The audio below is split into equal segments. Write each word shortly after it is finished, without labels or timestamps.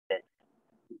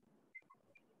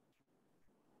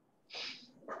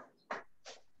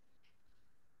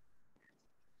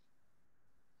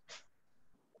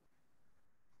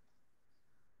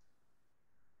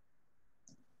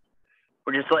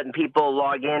We're just letting people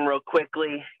log in real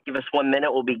quickly. Give us 1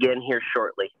 minute. We'll begin here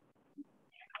shortly.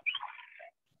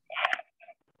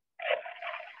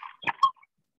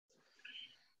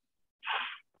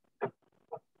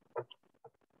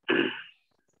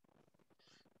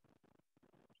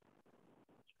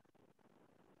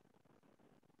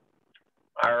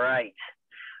 All right.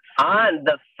 On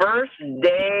the first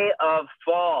day of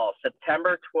fall,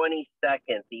 September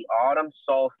 22nd, the autumn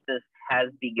solstice has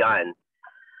begun.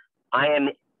 I am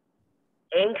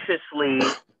anxiously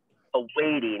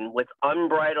awaiting with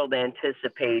unbridled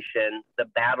anticipation the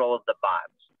battle of the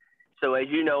bots. So as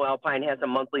you know, Alpine has a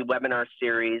monthly webinar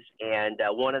series, and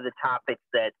one of the topics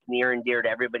that's near and dear to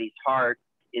everybody's heart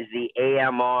is the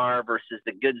AMR versus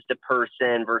the goods to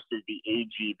person versus the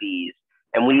AGVs.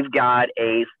 And we've got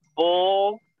a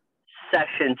full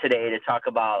session today to talk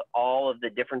about all of the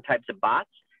different types of bots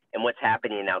and what's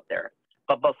happening out there.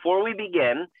 But before we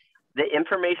begin, the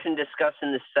information discussed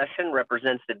in this session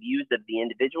represents the views of the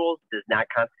individuals, does not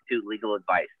constitute legal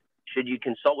advice. Should you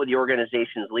consult with your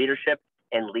organization's leadership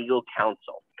and legal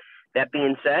counsel? That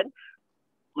being said,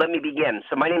 let me begin.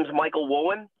 So my name is Michael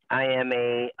Wolin. I am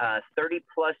a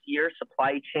 30-plus year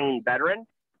supply chain veteran.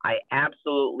 I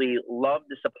absolutely love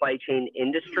the supply chain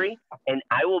industry, and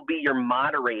I will be your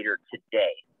moderator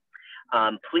today.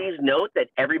 Please note that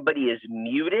everybody is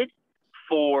muted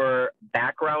for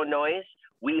background noise.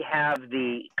 We have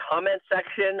the comment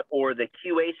section or the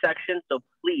QA section, so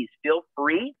please feel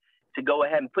free to go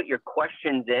ahead and put your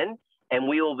questions in, and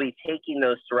we will be taking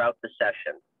those throughout the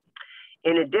session.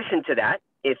 In addition to that,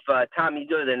 if Tom, you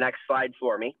go to the next slide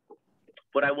for me,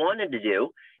 what I wanted to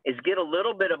do is get a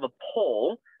little bit of a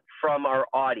poll from our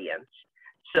audience.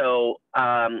 So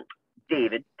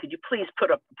David, could you please put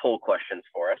up the poll questions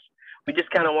for us? We just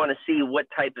kind of want to see what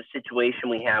type of situation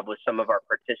we have with some of our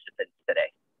participants today.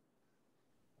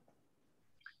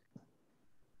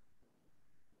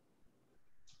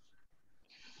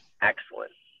 Excellent.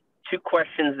 2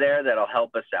 questions there that'll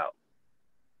help us out.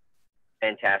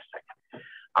 Fantastic.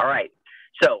 All right.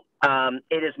 So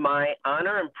it is my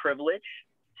honor and privilege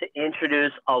to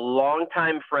introduce a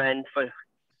longtime friend,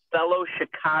 fellow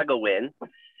Chicagoan,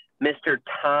 Mr.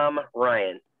 Tom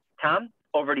Ryan. Tom,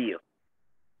 over to you.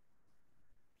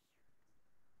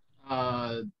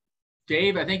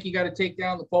 Dave, I think you got to take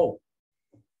down the poll.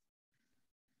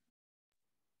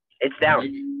 It's down.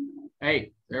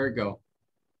 Hey, there we go.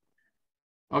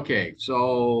 Okay,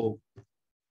 so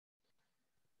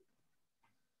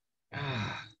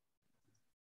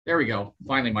there we go.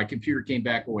 Finally, my computer came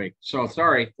back awake. So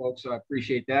sorry, folks, I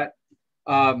appreciate that.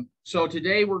 So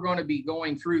today we're going to be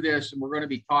going through this, and we're going to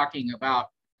be talking about,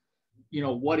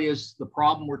 what is the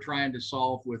problem we're trying to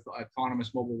solve with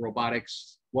autonomous mobile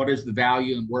robotics? What is the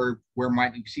value, and where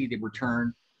might we see the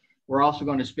return? We're also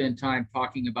going to spend time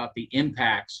talking about the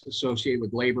impacts associated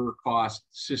with labor, cost,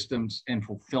 systems, and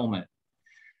fulfillment.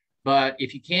 But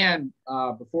if you can,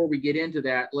 before we get into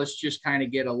that, let's just kind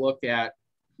of get a look at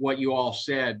what you all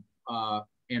said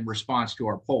in response to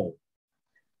our poll.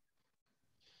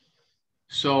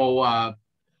 So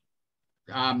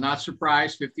I'm not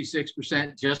surprised,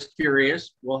 56% just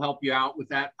curious. We'll help you out with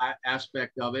that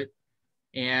aspect of it.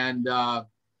 And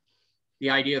the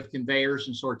idea of conveyors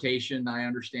and sortation, I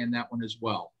understand that one as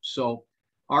well. So,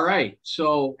 all right.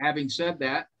 So having said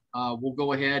that, we'll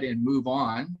go ahead and move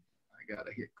on. I got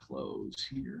to hit close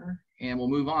here, and we'll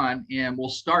move on, and we'll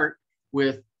start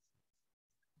with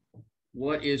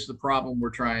what is the problem we're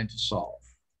trying to solve.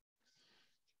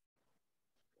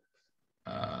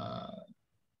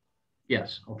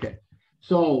 Yes, okay.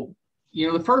 So,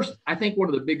 the first, I think one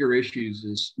of the bigger issues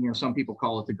is, some people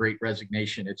call it the Great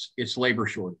Resignation. It's labor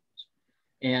shortages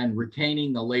and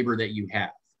retaining the labor that you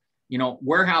have.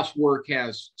 Warehouse work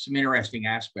has some interesting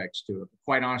aspects to it. But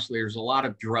quite honestly, there's a lot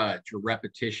of drudge or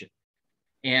repetition.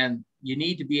 And you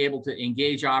need to be able to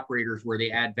engage operators where they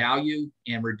add value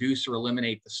and reduce or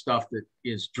eliminate the stuff that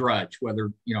is drudge,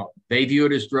 whether, they view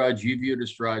it as drudge, you view it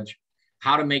as drudge,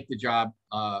 how to make the job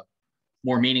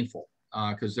more meaningful,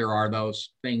 because there are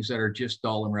those things that are just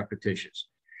dull and repetitious.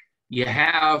 You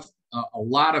have a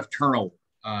lot of turnover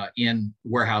in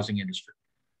the warehousing industry.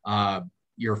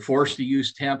 You're forced to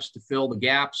use temps to fill the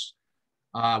gaps.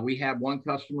 We had one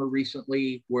customer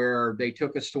recently where they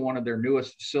took us to one of their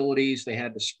newest facilities. They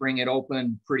had to spring it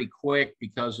open pretty quick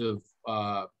because of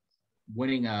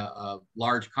winning a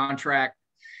large contract.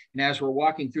 And as we're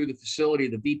walking through the facility,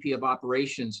 the VP of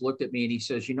operations looked at me and he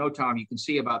says, Tom, you can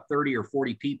see about 30 or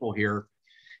 40 people here.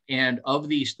 And of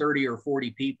these 30 or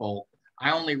 40 people,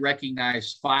 I only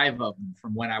recognize 5 of them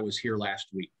from when I was here last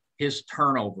week. His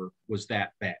turnover was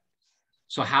that bad.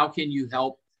 So how can you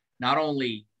help not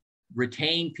only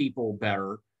retain people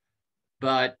better,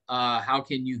 but how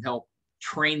can you help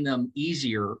train them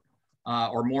easier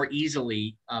or more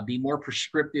easily, be more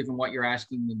prescriptive in what you're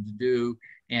asking them to do,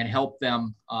 and help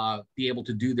them be able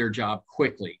to do their job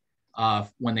quickly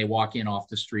when they walk in off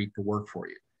the street to work for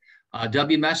you.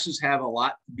 WMSs have a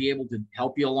lot to be able to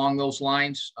help you along those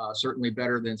lines, certainly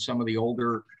better than some of the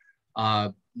older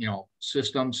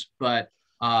systems, but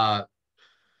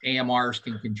AMRs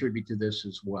can contribute to this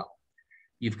as well.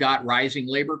 You've got rising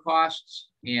labor costs,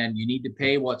 and you need to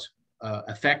pay what's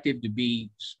effective to be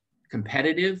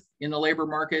competitive in the labor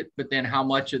market, but then how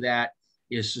much of that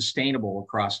is sustainable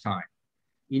across time.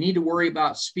 You need to worry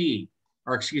about safety.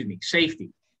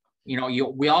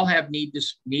 We all have need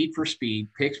for speed,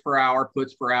 picks per hour,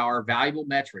 puts per hour, valuable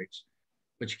metrics,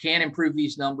 but you can't improve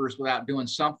these numbers without doing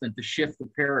something to shift the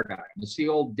paradigm. It's the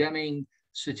old Deming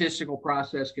statistical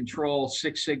process control,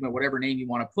 Six Sigma, whatever name you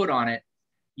want to put on it.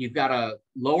 You've got to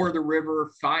lower the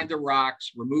river, find the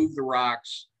rocks, remove the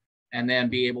rocks, and then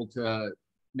be able to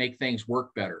make things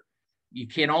work better. You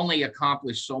can only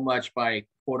accomplish so much by,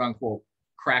 quote unquote,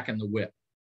 cracking the whip.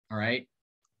 All right.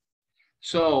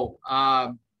 So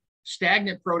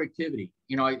stagnant productivity,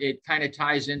 it kind of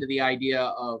ties into the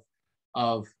idea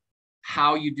of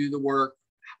how you do the work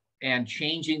and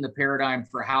changing the paradigm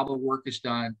for how the work is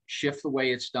done, shift the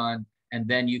way it's done, and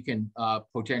then you can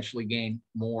potentially gain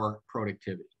more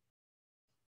productivity.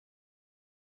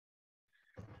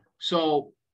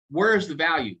 So where's the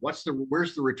value? Where's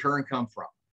the return come from?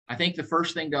 I think the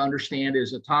first thing to understand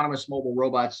is autonomous mobile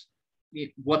robots,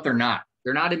 what they're not.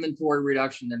 They're not inventory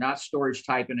reduction. They're not storage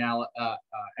type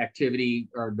activity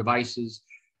or devices.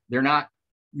 They're not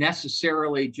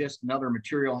necessarily just another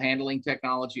material handling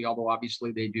technology, although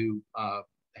obviously they do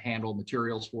handle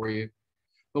materials for you.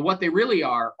 But what they really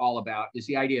are all about is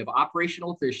the idea of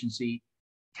operational efficiency,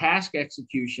 task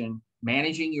execution,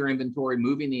 managing your inventory,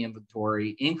 moving the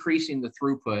inventory, increasing the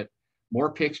throughput,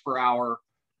 more picks per hour,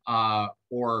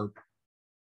 or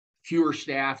fewer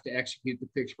staff to execute the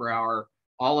picks per hour,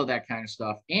 all of that kind of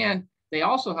stuff. And they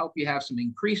also help you have some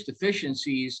increased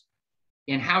efficiencies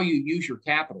in how you use your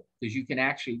capital, because you can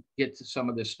actually get to some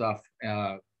of this stuff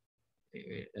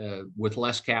with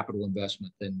less capital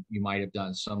investment than you might have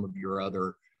done some of your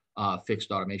other fixed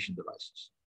automation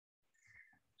devices.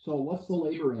 So what's the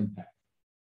labor impact?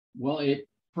 Well,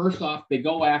 first off, they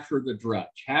go after the drudge.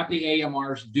 Have the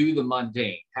AMRs do the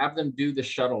mundane. Have them do the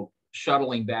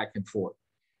shuttling back and forth.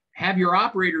 Have your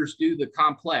operators do the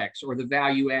complex or the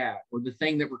value add or the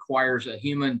thing that requires a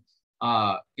human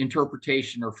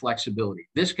interpretation or flexibility.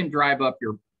 This can drive up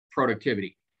your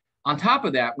productivity. On top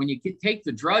of that, when you take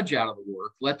the drudge out of the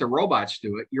work, let the robots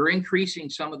do it, you're increasing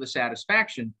some of the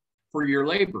satisfaction for your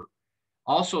labor.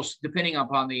 Also, depending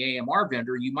upon the AMR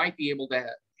vendor, you might be able to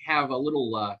have a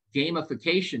little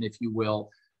gamification, if you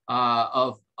will,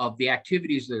 of the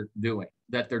activities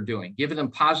that they're doing. Give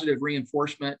them positive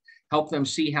reinforcement, help them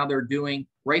see how they're doing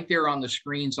right there on the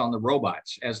screens on the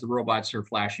robots as the robots are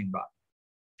flashing by.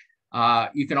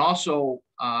 You can also,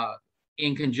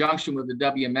 in conjunction with the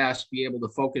WMS, be able to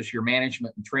focus your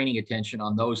management and training attention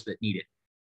on those that need it.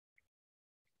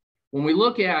 When we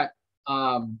look at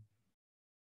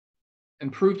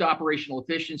improved operational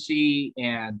efficiency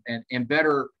and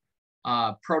better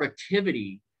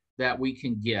productivity that we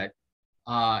can get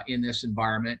in this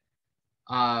environment,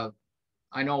 I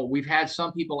know we've had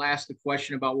some people ask the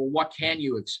question about, well, what can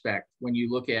you expect when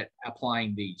you look at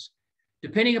applying these?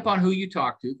 Depending upon who you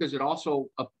talk to, because it also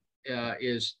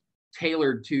is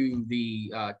tailored to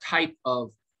the type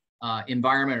of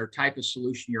environment or type of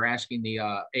solution you're asking the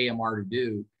AMR to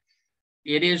do,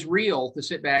 it is real to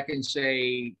sit back and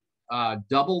say,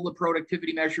 double the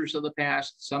productivity measures of the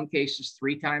past, some cases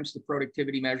 3 times the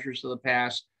productivity measures of the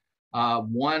past.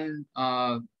 One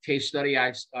case study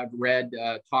I've read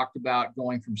talked about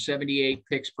going from 78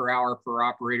 picks per hour per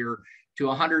operator to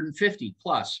 150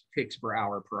 plus picks per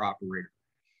hour per operator.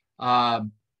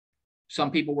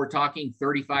 Some people were talking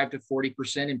 35 to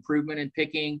 40% improvement in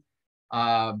picking.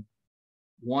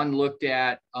 One looked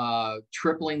at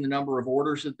tripling the number of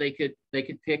orders that they could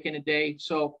pick in a day.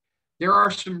 So there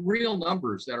are some real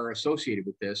numbers that are associated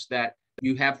with this that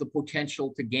you have the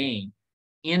potential to gain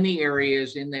in the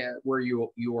areas where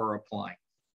you are applying.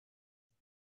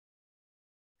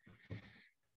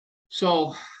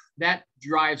 So that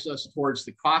drives us towards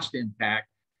the cost impact.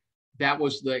 That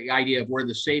was the idea of where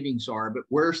the savings are, but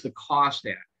where's the cost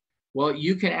at? Well,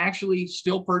 you can actually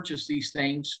still purchase these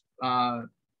things,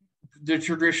 the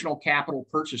traditional capital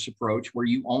purchase approach where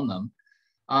you own them.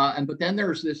 But then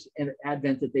there's this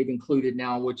advent that they've included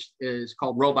now, which is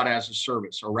called Robot as a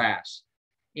Service, or RaaS.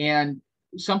 And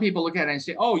some people look at it and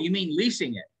say, oh, you mean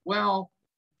leasing it? Well,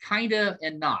 kind of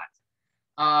and not.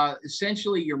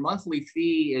 Essentially, your monthly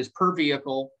fee is per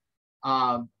vehicle,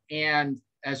 and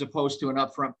as opposed to an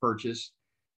upfront purchase.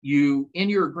 You, in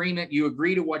your agreement, you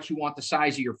agree to what you want the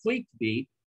size of your fleet to be,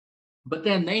 but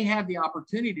then they have the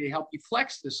opportunity to help you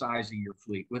flex the size of your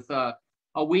fleet. With a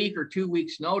week or 2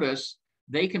 weeks notice,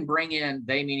 they can bring in,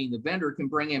 they meaning the vendor, can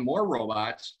bring in more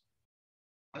robots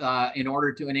in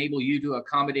order to enable you to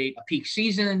accommodate a peak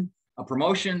season, a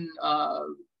promotion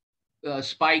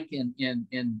spike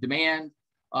in demand,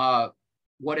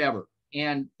 whatever.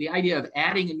 And the idea of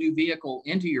adding a new vehicle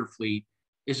into your fleet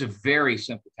is a very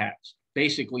simple task.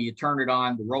 Basically, you turn it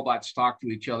on, the robots talk to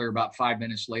each other. About 5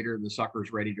 minutes later, the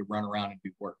sucker's ready to run around and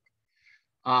do work.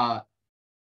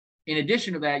 In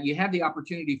addition to that, you have the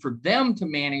opportunity for them to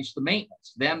manage the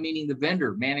maintenance, them meaning the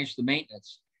vendor, manage the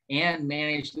maintenance and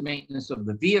manage the maintenance of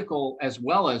the vehicle as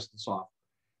well as the software.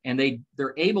 And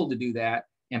they're able to do that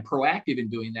and proactive in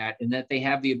doing that, in that they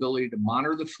have the ability to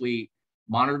monitor the fleet,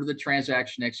 monitor the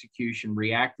transaction execution,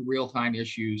 react to real-time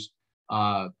issues,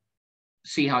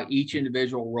 see how each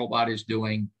individual robot is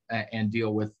doing, and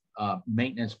deal with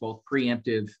maintenance, both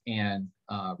preemptive and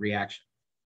reaction.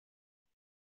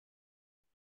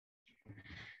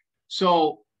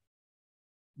 So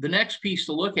the next piece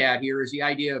to look at here is the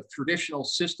idea of traditional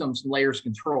systems and layers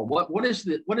control. What is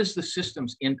the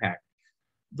system's impact?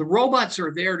 The robots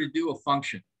are there to do a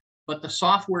function, but the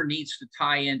software needs to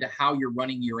tie into how you're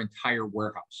running your entire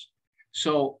warehouse.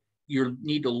 So you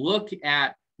need to look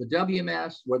at the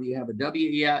WMS, whether you have a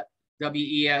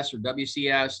WES or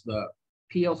WCS, the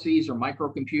PLCs or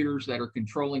microcomputers that are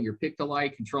controlling your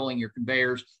pick-to-light, controlling your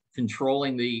conveyors,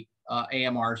 controlling the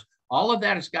AMRs. All of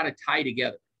that has got to tie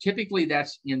together. Typically,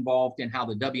 that's involved in how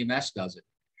the WMS does it.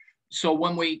 So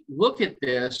when we look at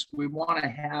this, we want to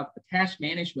have a task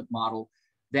management model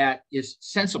that is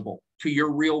sensible to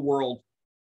your real-world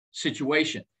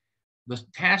situation. The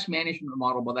task management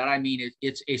model, by that I mean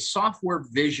it's a software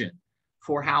vision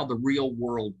for how the real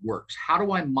world works. How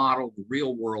do I model the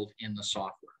real world in the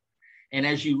software? And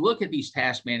as you look at these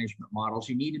task management models,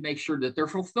 you need to make sure that they're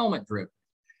fulfillment driven.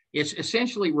 It's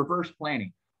essentially reverse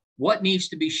planning. What needs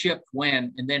to be shipped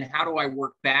when, and then how do I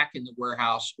work back in the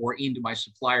warehouse or into my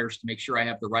suppliers to make sure I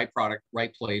have the right product,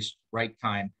 right place, right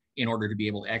time in order to be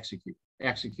able to execute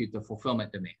the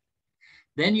fulfillment demand.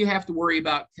 Then you have to worry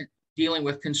about dealing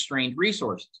with constrained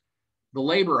resources, the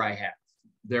labor I have,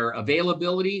 their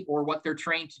availability or what they're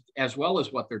trained to, as well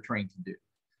as what they're trained to do,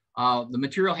 the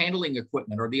material handling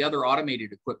equipment or the other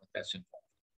automated equipment that's involved.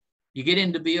 You get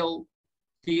into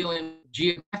dealing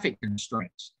geographic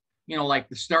constraints, like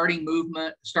the starting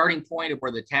point of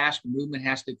where the task movement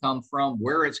has to come from,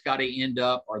 where it's got to end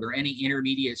up. Are there any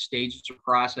intermediate stages or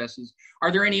processes?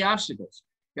 Are there any obstacles?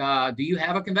 Do you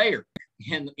have a conveyor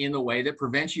in the way that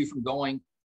prevents you from going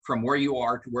from where you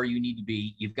are to where you need to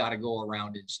be? You've got to go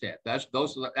around instead. That's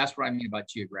what I mean about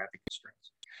geographic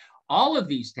constraints. All of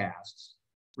these tasks,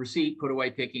 receipt, put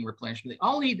away, picking, replenishment, they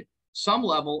all need some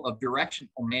level of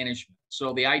directional management.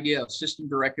 So the idea of system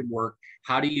directed work,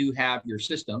 how do you have your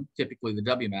system, typically the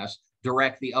WMS,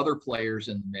 direct the other players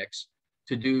in the mix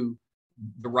to do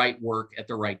the right work at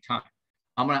the right time?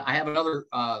 I have another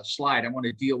slide. I want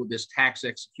to deal with this task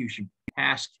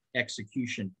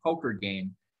execution poker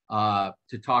game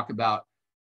to talk about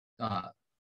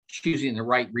choosing the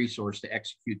right resource to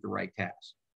execute the right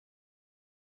task.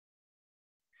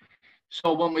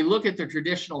 So when we look at the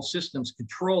traditional systems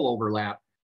control overlap,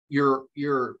 you're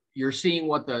seeing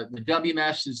what the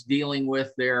WMS is dealing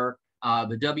with there.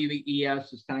 The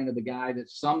WES is kind of the guy that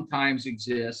sometimes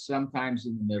exists, sometimes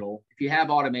in the middle. If you have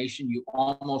automation, you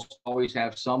almost always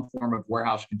have some form of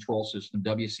warehouse control system,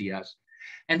 WCS.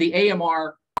 And the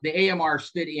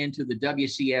AMRs fit into the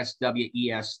WCS,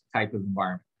 WES type of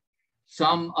environment.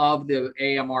 Some of the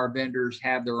AMR vendors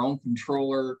have their own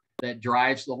controller that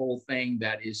drives the whole thing,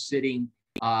 that is sitting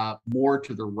more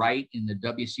to the right in the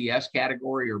WCS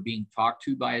category or being talked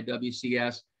to by a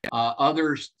WCS.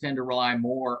 Others tend to rely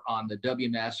more on the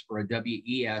WMS or a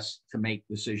WES to make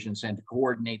decisions and to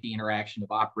coordinate the interaction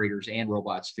of operators and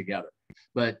robots together.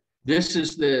 But this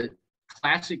is the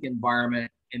classic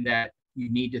environment in that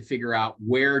you need to figure out,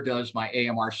 where does my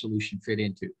AMR solution fit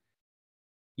into?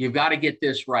 You've got to get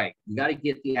this right. You got to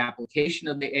get the application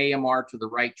of the AMR to the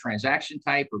right transaction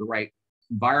type or the right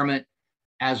environment,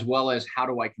 as well as how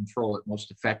do I control it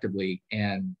most effectively.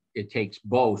 And it takes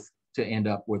both to end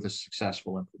up with a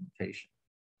successful implementation.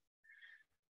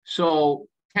 So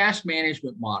task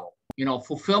management model,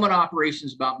 fulfillment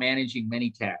operations about managing many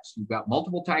tasks. You've got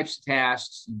multiple types of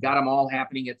tasks. You've got them all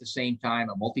happening at the same time,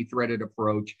 a multi-threaded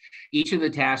approach. Each of the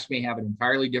tasks may have an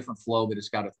entirely different flow that it's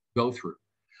got to go through.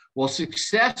 Well,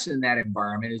 success in that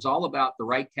environment is all about the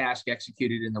right task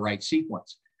executed in the right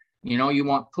sequence. You know, you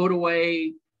want put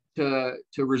away to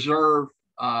reserve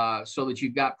so that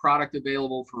you've got product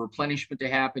available for replenishment to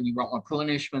happen. You want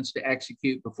replenishments to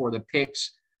execute before the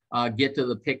picks get to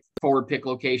the forward pick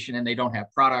location and they don't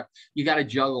have product. You got to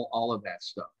juggle all of that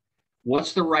stuff.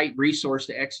 What's the right resource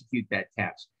to execute that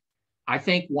task? I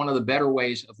think one of the better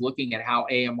ways of looking at how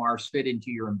AMRs fit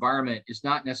into your environment is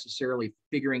not necessarily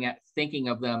thinking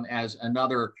of them as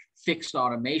another fixed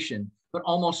automation, but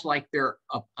almost like they're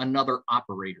another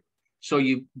operator.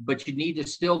 But you need to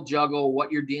still juggle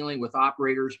what you're dealing with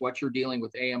operators, what you're dealing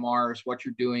with AMRs, what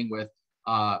you're doing with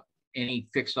any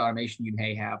fixed automation you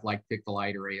may have, like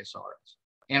pick-to-light or ASRs.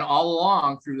 And all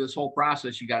along through this whole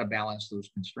process, you got to balance those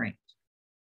constraints.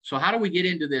 So how do we get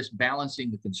into this balancing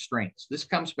the constraints? This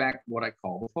comes back to what I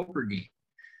call the poker game.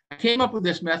 I came up with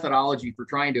this methodology for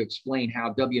trying to explain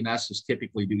how WMSs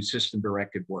typically do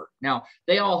system-directed work. Now,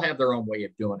 they all have their own way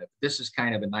of doing it. This is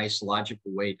kind of a nice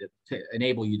logical way to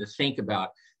enable you to think about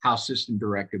how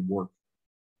system-directed work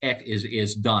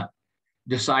is done,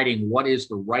 deciding what is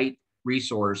the right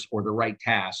resource or the right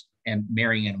task and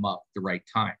marrying them up at the right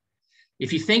time.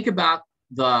 If you think about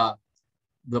a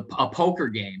poker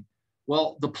game,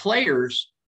 well, the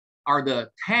players are the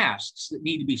tasks that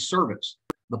need to be serviced.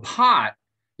 The pot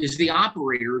is the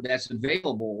operator that's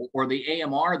available, or the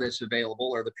AMR that's available,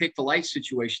 or the pick-to-light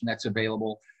situation that's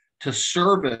available to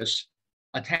service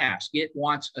a task. It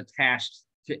wants a task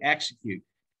to execute.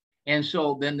 And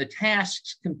so then the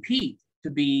tasks compete to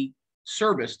be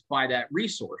serviced by that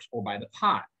resource or by the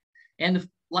pot. And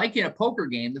like in a poker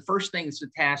game, the first thing that the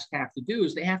tasks have to do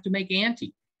is they have to make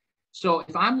ante. So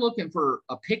if I'm looking for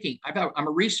a picking, I'm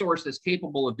a resource that's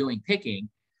capable of doing picking.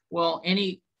 Well,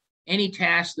 any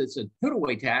task that's a put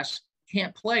away task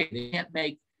can't play.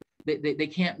 They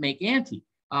can't make ante,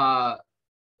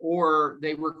 or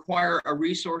they require a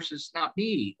resource that's not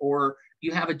me, or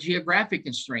you have a geographic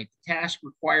constraint. The task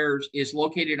is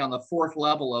located on the fourth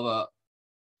level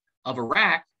of a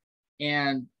rack,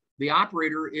 and the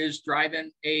operator is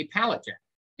driving a pallet jack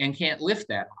and can't lift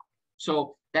that high.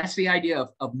 So that's the idea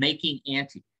of making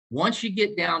ante. Once you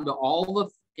get down to all the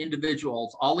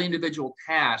individual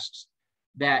tasks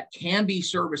that can be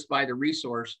serviced by the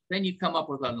resource, then you come up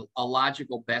with a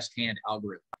logical best hand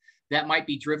algorithm. That might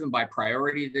be driven by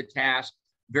priority of the task.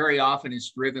 Very often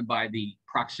it's driven by the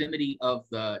proximity of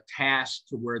the task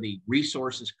to where the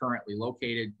resource is currently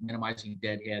located, minimizing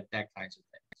deadhead, that kinds of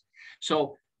things.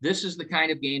 So this is the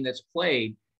kind of game that's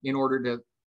played in order to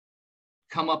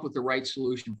come up with the right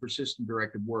solution for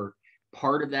system-directed work.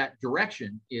 Part of that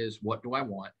direction is, what do I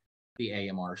want the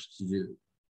AMRs to do?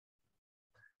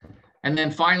 And then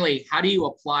finally, how do you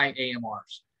apply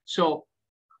AMRs? So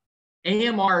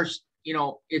AMRs,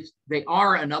 they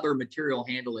are another material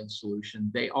handling solution.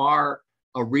 They are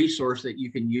a resource that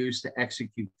you can use to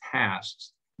execute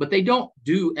tasks, but they don't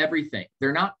do everything.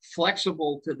 They're not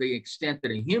flexible to the extent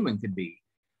that a human could be.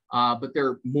 But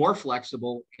they're more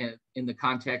flexible in the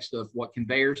context of what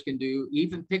conveyors can do,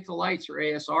 even pick-to-lights or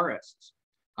ASRs.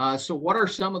 So what are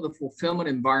some of the fulfillment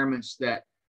environments that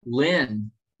lend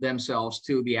themselves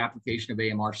to the application of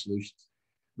AMR solutions?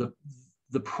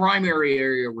 The primary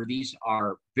area where these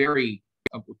are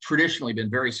traditionally been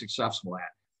very successful at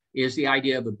is the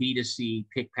idea of a B2C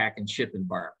pick, pack, and ship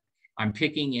environment. I'm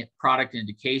picking product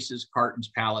into cases,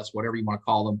 cartons, pallets, whatever you want to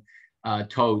call them,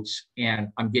 totes, and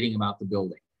I'm getting them out the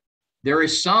building. There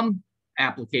is some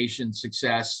application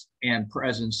success and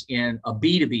presence in a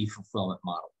B2B fulfillment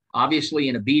model. Obviously,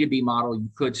 in a B2B model, you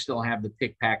could still have the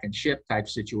pick, pack, and ship type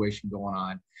situation going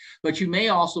on, but you may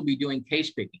also be doing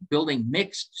case picking, building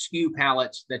mixed SKU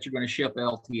pallets that you're going to ship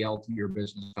LTL to your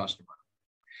business customer.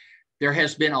 There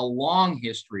has been a long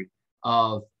history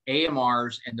of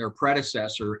AMRs and their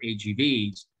predecessor,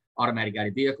 AGVs, automatic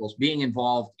guided vehicles, being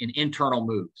involved in internal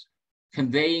moves,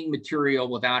 conveying material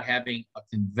without having a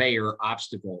conveyor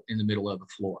obstacle in the middle of the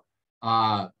floor.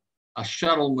 A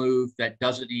shuttle move that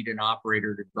doesn't need an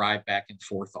operator to drive back and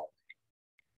forth all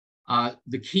day.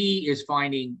 The key is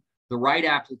finding the right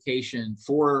application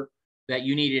that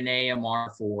you need an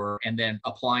AMR for, and then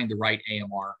applying the right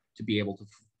AMR to be able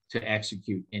to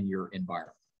execute in your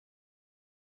environment.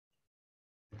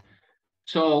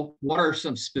 So what are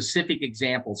some specific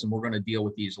examples? And we're going to deal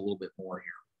with these a little bit more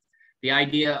here. The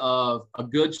idea of a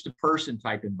goods to person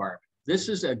type environment. This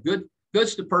is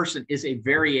goods to person is a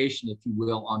variation, if you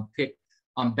will,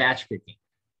 on batch picking.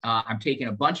 I'm taking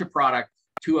a bunch of product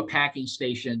to a packing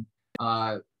station.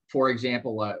 For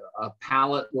example, a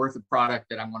pallet worth of product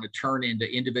that I'm going to turn into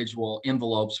individual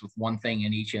envelopes with one thing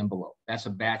in each envelope. That's a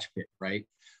batch pick, right?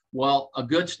 Well, a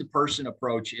goods to person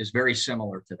approach is very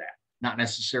similar to that. Not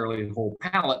necessarily the whole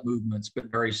pallet movements,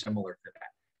 but very similar to that.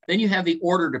 Then you have the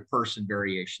order to person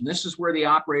variation. This is where the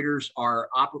operators are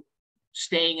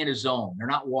staying in a zone. They're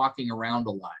not walking around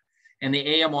a lot. And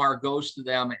the AMR goes to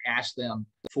them and asks them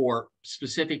for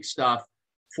specific stuff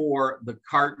for the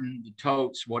carton, the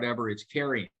totes, whatever it's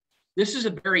carrying. This is a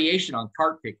variation on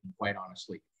cart picking, quite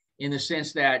honestly, in the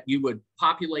sense that you would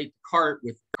populate the cart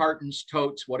with cartons,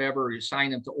 totes, whatever, you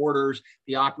assign them to orders.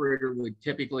 The operator would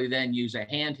typically then use a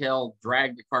handheld,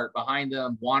 drag the cart behind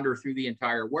them, wander through the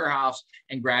entire warehouse,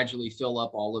 and gradually fill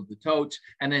up all of the totes,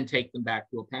 and then take them back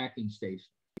to a packing station.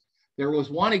 There was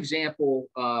one example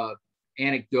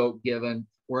anecdote given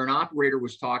where an operator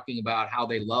was talking about how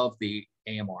they love the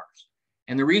AMRs.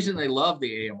 And the reason they love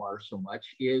the AMRs so much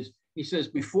is, he says,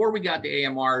 before we got the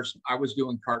AMRs, I was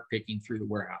doing cart picking through the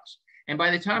warehouse. And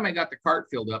by the time I got the cart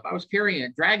filled up, I was carrying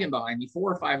it, dragging behind me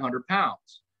 400 or 500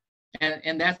 pounds.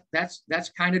 And that's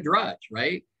kind of drudge,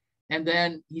 right? And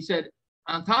then he said,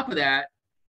 on top of that,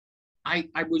 I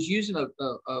was using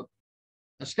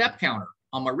a step counter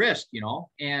on my wrist, you know,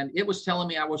 and it was telling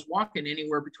me I was walking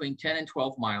anywhere between 10 and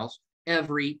 12 miles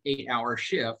every 8-hour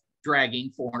shift,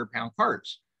 dragging 400-pound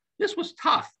carts. This was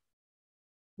tough.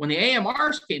 When the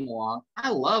AMRs came along, I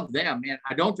love them, man.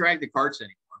 I don't drag the carts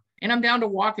anymore. And I'm down to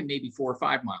walking maybe 4 or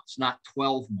 5 miles, not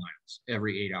 12 miles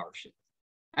every 8-hour shift.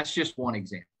 That's just one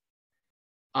example.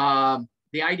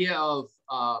 The idea of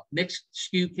mixed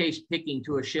SKU case picking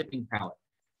to a shipping pallet.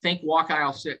 Think walk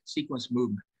aisle sequence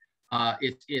movement.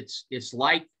 It's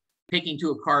like picking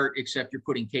to a cart, except you're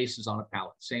putting cases on a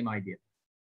pallet. Same idea.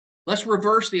 Let's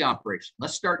reverse the operation.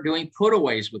 Let's start doing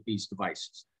putaways with these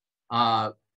devices.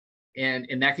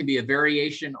 And that can be a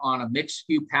variation on a mixed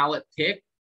SKU pallet pick,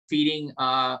 feeding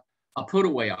a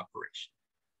put-away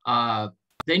operation.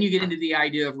 Then you get into the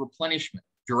idea of replenishment,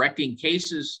 directing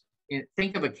cases.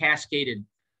 Think of a cascaded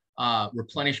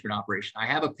replenishment operation. I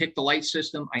have a pick-to-light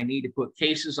system. I need to put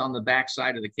cases on the back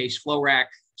side of the case flow rack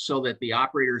so that the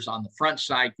operators on the front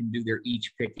side can do their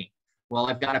each picking. Well,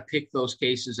 I've got to pick those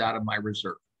cases out of my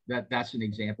reserve. That's an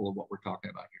example of what we're talking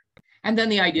about here. And then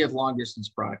the idea of long-distance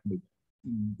product movement,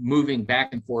 moving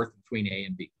back and forth between A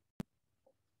and B.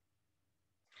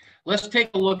 Let's take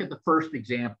a look at the first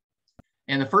example.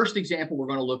 And the first example we're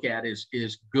going to look at is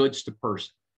goods to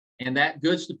person. And that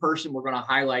goods to person we're going to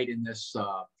highlight in this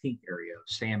pink area,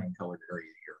 salmon colored area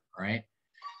here, all right?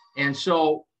 And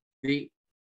so the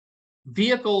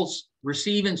vehicles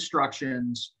receive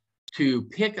instructions to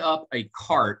pick up a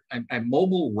cart, a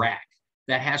mobile rack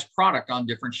that has product on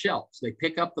different shelves. They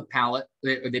pick up the pallet,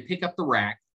 they pick up the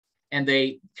rack, and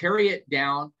they carry it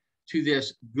down to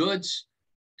this goods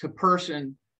to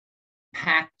person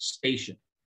pack station.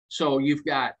 So you've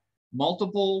got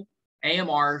multiple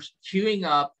AMRs queuing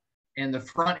up, and the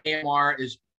front AMR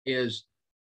is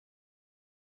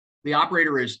the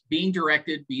operator is being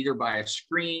directed either by a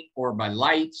screen or by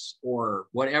lights or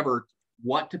whatever,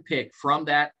 what to pick from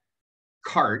that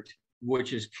cart,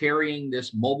 which is carrying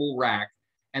this mobile rack,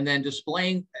 and then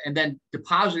displaying and then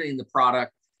depositing the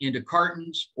product into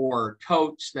cartons or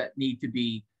totes that need to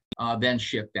be then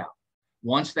shipped out.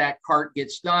 Once that cart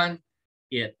gets done,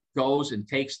 it goes and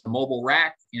takes the mobile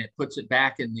rack and it puts it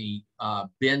back in the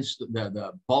bins,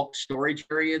 the bulk storage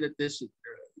area that this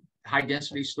high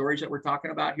density storage that we're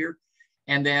talking about here,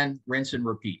 and then rinse and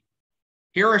repeat.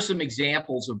 Here are some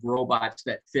examples of robots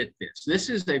that fit this. This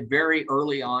is a very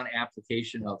early on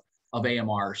application of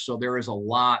AMR, so there is a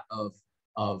lot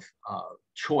of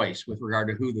choice with regard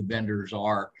to who the vendors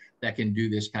are that can do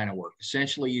this kind of work.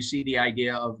 Essentially, you see the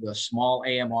idea of the small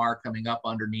AMR coming up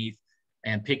underneath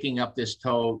and picking up this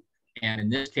tote. And in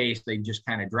this case, they just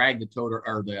kind of drag the tote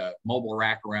or the mobile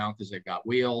rack around because they've got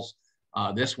wheels.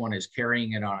 This one is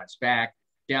carrying it on its back.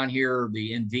 Down here,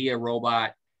 the Envia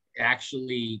robot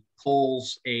actually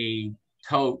pulls a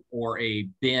tote or a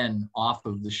bin off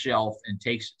of the shelf and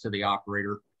takes it to the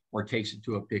operator or takes it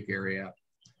to a pick area.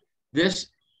 This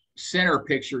center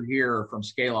picture here from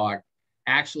Scalog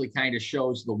actually kind of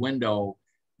shows the window.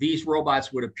 These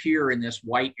robots would appear in this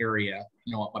white area,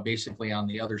 you know, basically on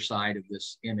the other side of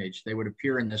this image. They would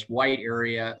appear in this white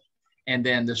area, and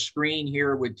then the screen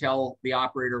here would tell the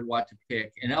operator what to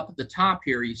pick. And up at the top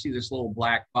here, you see this little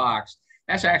black box.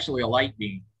 That's actually a light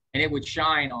beam, and it would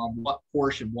shine on what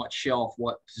portion, what shelf,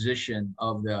 what position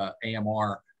of the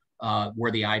AMR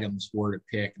where the items were to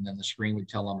pick. And then the screen would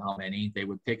tell them how many. They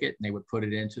would pick it, and they would put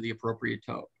it into the appropriate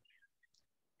tote.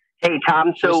 Hey,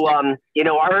 Tom, so, you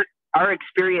know, our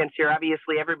experience here,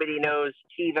 obviously everybody knows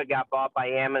Kiva got bought by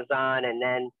Amazon, and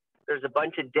then there's a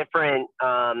bunch of different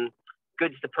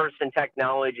goods to person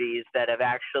technologies that have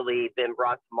actually been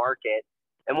brought to market.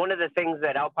 And one of the things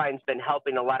that Alpine's been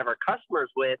helping a lot of our customers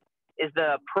with is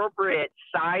the appropriate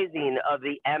sizing of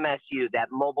the MSU, that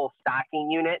mobile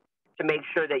stocking unit, to make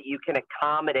sure that you can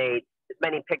accommodate as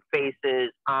many pick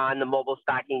faces on the mobile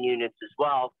stocking units as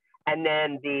well. And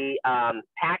then the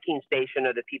packing station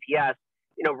or the PPS,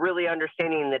 you know, really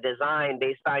understanding the design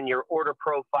based on your order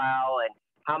profile and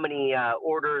how many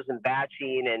orders and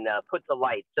batching and put to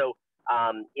light. So,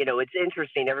 you know, it's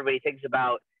interesting. Everybody thinks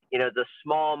about, you know, the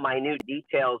small, minute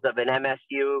details of an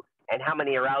MSU and how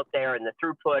many are out there and the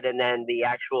throughput and then the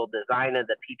actual design of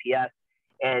the PPS.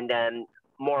 And then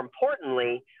more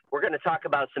importantly, we're going to talk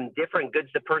about some different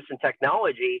goods to person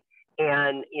technology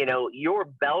and, you know, your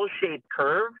bell-shaped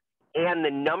curve and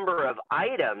the number of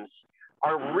items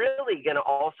are really going to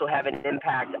also have an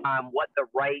impact on what the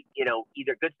right, you know,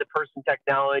 either goods to person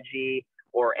technology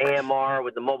or AMR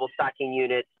with the mobile stocking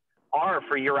units are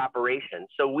for your operation.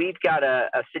 So we've got a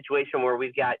situation where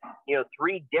we've got, you know,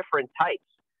 3 different types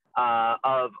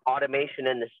of automation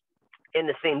in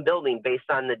the same building based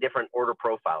on the different order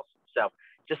profiles. So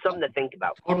just something to think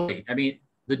about. Totally. I mean,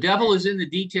 the devil is in the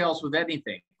details with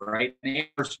anything, right? And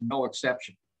AMRs no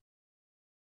exception.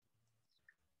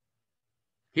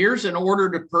 Here's an order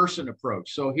to person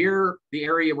approach. So here, the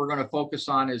area we're going to focus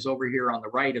on is over here on the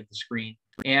right of the screen,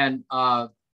 and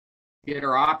get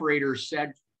our operators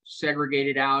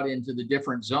segregated out into the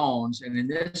different zones. And in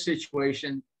this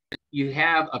situation, you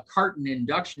have a carton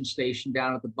induction station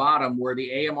down at the bottom where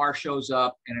the AMR shows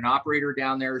up and an operator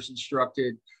down there is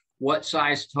instructed what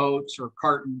size totes or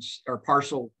cartons or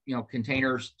parcel, you know,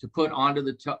 containers to put onto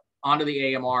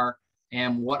the AMR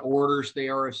and what orders they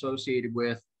are associated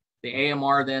with. The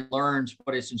AMR then learns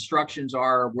what its instructions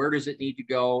are, where does it need to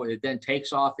go. It then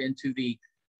takes off into the,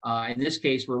 in this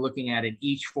case, we're looking at an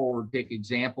each forward pick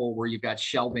example where you've got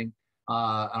shelving.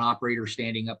 An operator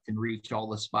standing up can reach all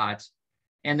the spots.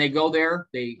 And they go there,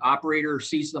 the operator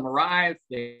sees them arrive,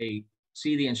 they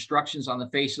see the instructions on the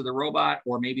face of the robot,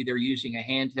 or maybe they're using a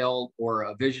handheld or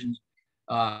a vision,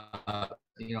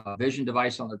 you know, a vision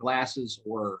device on their glasses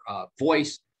or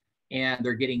voice, and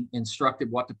they're getting instructed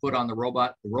what to put on the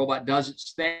robot. The robot does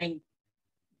its thing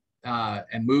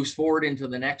and moves forward into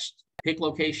the next pick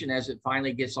location as it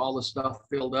finally gets all the stuff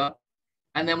filled up.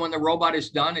 And then when the robot is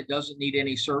done, it doesn't need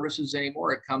any services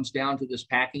anymore. It comes down to this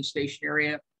packing station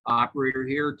area. Operator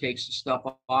here takes the stuff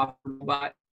off the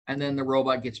robot, and then the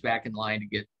robot gets back in line to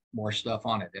get more stuff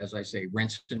on it. As I say,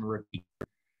 rinse and repeat.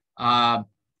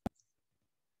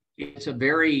 It's a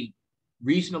very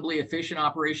reasonably efficient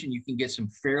operation. You can get some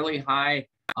fairly high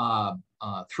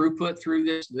throughput through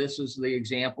this. This is the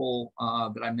example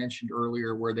that I mentioned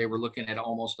earlier where they were looking at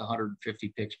almost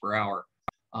 150 picks per hour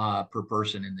per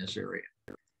person in this area.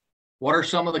 What are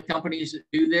some of the companies that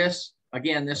do this?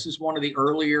 Again, this is one of the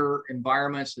earlier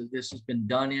environments that this has been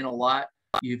done in a lot.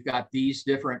 You've got these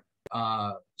different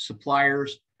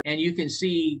suppliers, and you can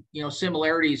see, you know,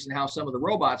 similarities in how some of the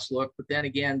robots look, but then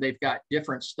again, they've got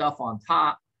different stuff on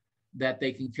top that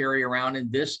they can carry around.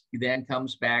 And this then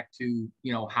comes back to,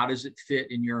 you know, how does it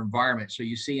fit in your environment? So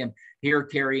you see them here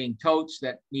carrying totes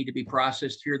that need to be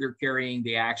processed. Here they're carrying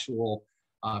the actual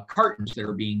cartons that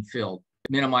are being filled,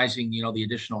 minimizing, you know, the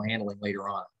additional handling later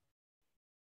on.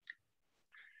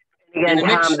 Again,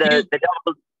 Tom,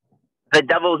 the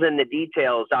devil's in the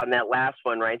details on that last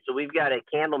one, right? So we've got a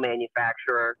candle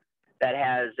manufacturer that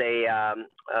has a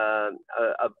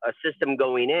system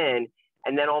going in,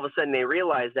 and then all of a sudden they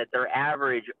realize that their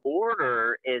average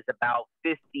order is about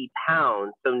 50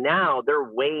 pounds. So now they're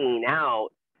weighing out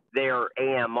their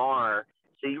AMR.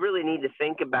 So you really need to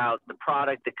think about the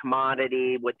product, the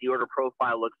commodity, what the order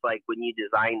profile looks like when you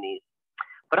design these.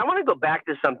 But I want to go back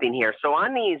to something here. So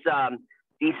on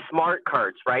these smart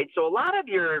carts, right? So a lot of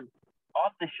your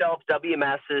off-the-shelf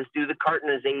WMSs do the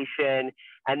cartonization,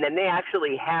 and then they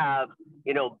actually have,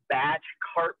 you know, batch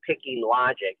cart picking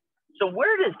logic. So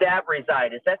where does that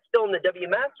reside? Is that still in the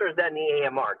WMS or is that in the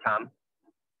AMR, Tom?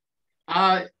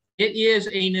 It is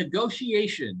a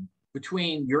negotiation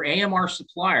between your AMR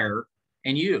supplier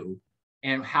and you,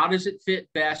 and how does it fit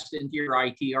best into your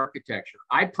IT architecture?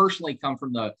 I personally come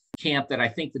from the camp that I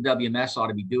think the WMS ought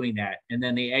to be doing that, and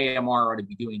then the AMR ought to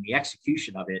be doing the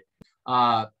execution of it,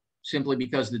 simply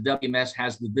because the WMS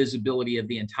has the visibility of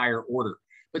the entire order.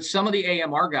 But some of the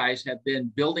AMR guys have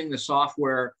been building the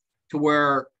software to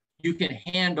where you can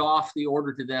hand off the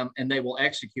order to them and they will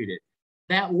execute it.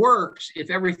 That works if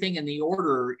everything in the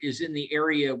order is in the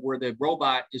area where the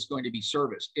robot is going to be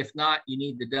serviced. If not, you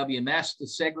need the WMS to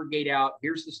segregate out,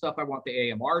 here's the stuff I want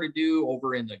the AMR to do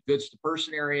over in the goods to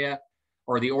person area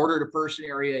or the order to person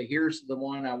area. Here's the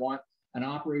one I want an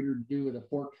operator to do with a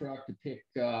fork truck to pick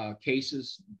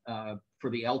cases for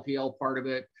the LTL part of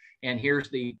it. And here's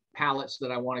the pallets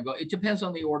that I want to go. It depends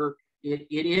on the order. It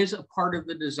is a part of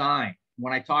the design.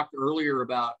 When I talked earlier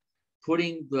about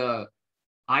putting the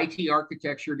IT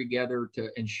architecture together to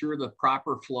ensure the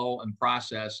proper flow and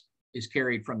process is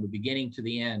carried from the beginning to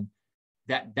the end,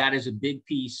 that is a big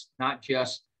piece, not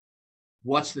just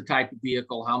what's the type of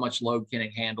vehicle, how much load can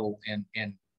it handle,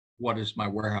 and what does my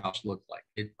warehouse look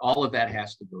like? All of that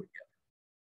has to go together.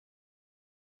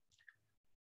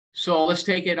 So let's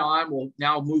take it on. We'll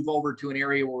now move over to an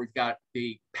area where we've got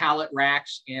the pallet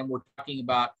racks, and we're talking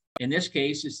about, in this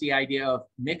case, it's the idea of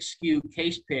mixed SKU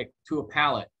case pick to a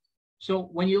pallet. So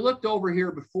when you looked over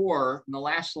here before in the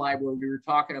last slide where we were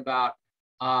talking about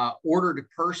order to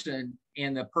person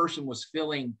and the person was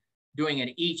doing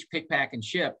an each pick, pack, and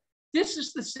ship, this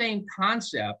is the same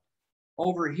concept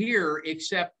over here,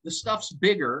 except the stuff's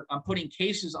bigger. I'm putting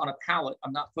cases on a pallet.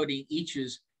 I'm not putting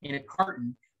eaches in a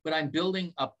carton, but I'm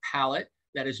building a pallet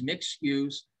that is mixed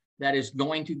SKUs that is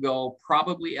going to go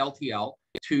probably LTL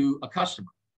to a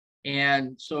customer.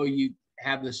 And so you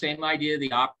have the same idea.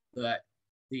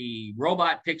 The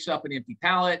robot picks up an empty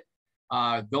pallet,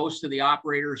 goes to the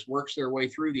operators, works their way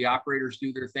through. The operators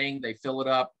do their thing. They fill it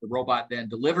up. The robot then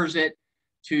delivers it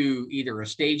to either a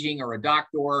staging or a dock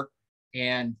door,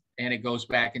 and it goes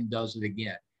back and does it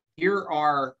again. Here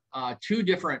are two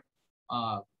different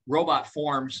robot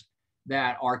forms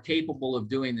that are capable of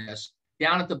doing this.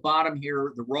 Down at the bottom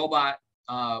here, the robot,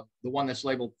 the one that's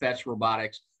labeled Fetch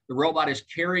Robotics, the robot is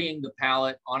carrying the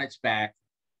pallet on its back,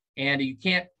 and you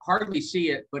can't hardly see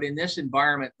it, but in this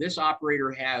environment, this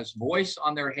operator has voice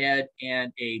on their head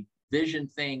and a vision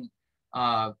thing,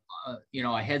 a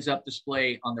heads-up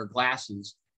display on their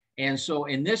glasses. And so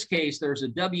in this case, there's a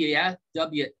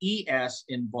WES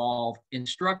involved,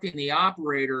 instructing the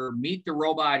operator, meet the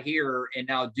robot here and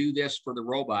now do this for the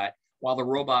robot while the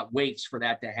robot waits for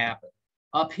that to happen.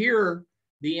 Up here,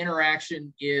 the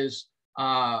interaction is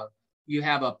you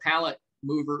have a pallet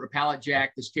mover, a pallet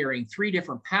jack that's carrying 3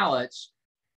 different pallets,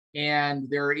 and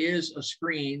there is a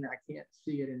screen. I can't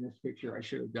see it in this picture. I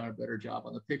should have done a better job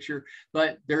on the picture,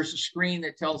 but there's a screen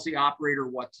that tells the operator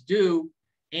what to do.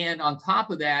 And on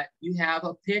top of that, you have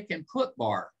a pick and put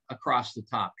bar across the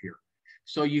top here.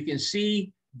 So you can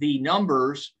see the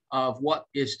numbers of what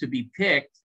is to be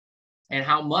picked and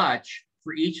how much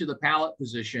for each of the pallet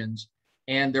positions.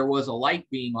 And there was a light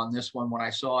beam on this one when I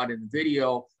saw it in the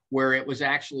video, where it was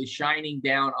actually shining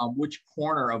down on which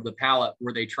corner of the pallet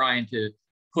were they trying to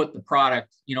put the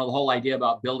product. You know, the whole idea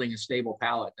about building a stable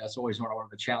pallet, that's always one of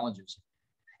the challenges.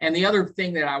 And the other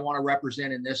thing that I want to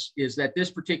represent in this is that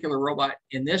this particular robot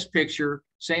in this picture,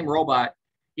 same robot,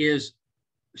 is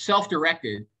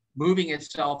self-directed, moving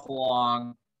itself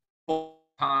along.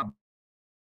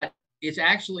 It's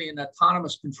actually an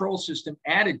autonomous control system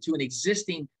added to an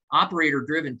existing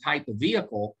operator-driven type of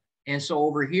vehicle. And so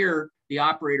over here, the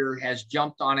operator has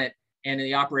jumped on it, and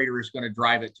the operator is going to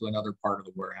drive it to another part of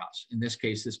the warehouse. In this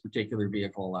case, this particular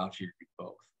vehicle allows you to do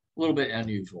both. A little bit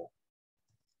unusual.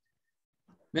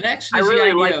 The next is the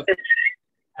idea of...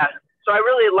 So I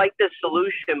really like this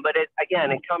solution, but it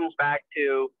comes back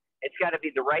to, it's got to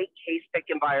be the right case pick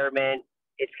environment.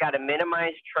 It's got to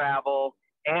minimize travel,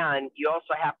 and you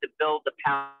also have to build the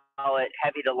pallet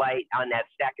heavy to light on that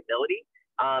stackability.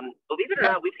 Believe it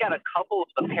or not, we've got a couple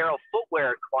of apparel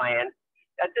footwear clients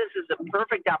that this is a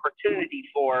perfect opportunity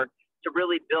to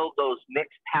really build those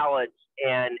mixed pallets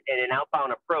and an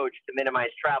outbound approach to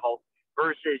minimize travel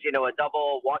versus, a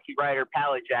double walkie rider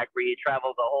pallet jack where you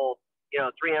travel the whole,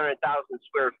 300,000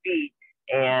 square feet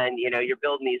and, you're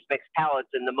building these mixed pallets,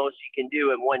 and the most you can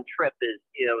do in one trip is,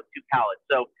 2 pallets.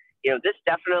 So, this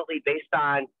definitely, based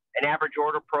on an average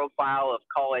order profile of,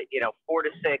 call it, 4 to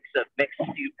 6 of mixed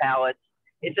SKU pallets,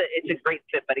 it's a great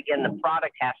fit. But again, the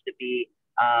product has to be,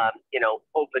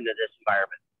 open to this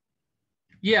environment.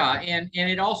 Yeah, and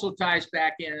it also ties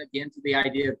back in again to the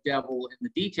idea of devil in the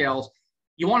details.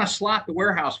 You want to slot the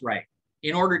warehouse right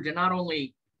in order to not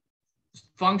only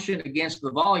function against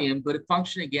the volume, but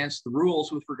function against the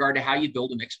rules with regard to how you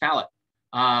build a mixed pallet.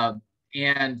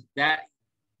 And that,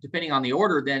 depending on the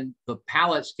order, then the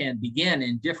pallets can begin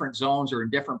in different zones or in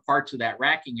different parts of that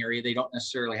racking area. They don't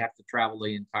necessarily have to travel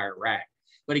the entire rack.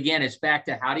 But again, it's back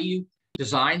to how do you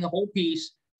design the whole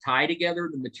piece, tie together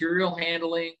the material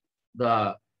handling,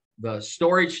 the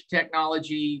storage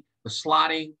technology, the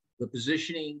slotting, the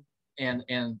positioning, and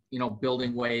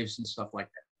building waves and stuff like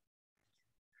that.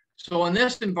 So in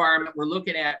this environment, we're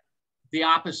looking at the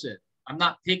opposite. I'm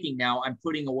not picking now, I'm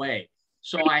putting away.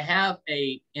 So I have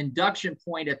a induction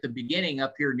point at the beginning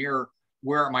up here near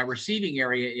where my receiving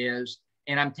area is,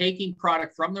 and I'm taking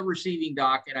product from the receiving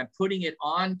dock and I'm putting it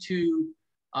onto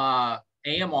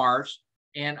AMRs,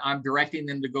 and I'm directing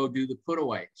them to go do the put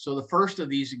away. So the first of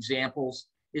these examples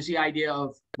is the idea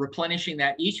of replenishing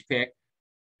that each pick,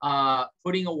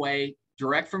 putting away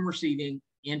direct from receiving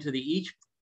into the each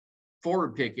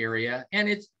forward pick area. And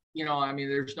it's, you know, I mean,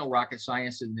 there's no rocket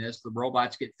science in this. The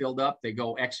robots get filled up, they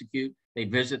go execute, they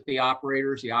visit the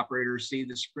operators see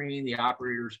the screen, the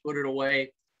operators put it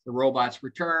away, the robots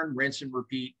return, rinse and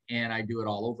repeat, and I do it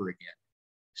all over again.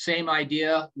 Same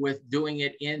idea with doing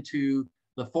it into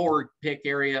the forward pick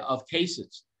area of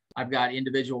cases. I've got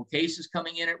individual cases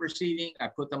coming in at receiving. I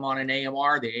put them on an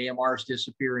AMR. The AMRs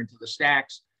disappear into the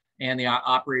stacks, and the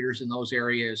operators in those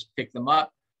areas pick them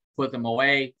up, put them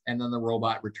away, and then the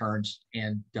robot returns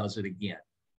and does it again.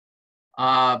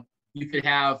 You could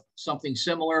have something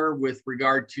similar with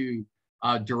regard to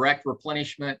direct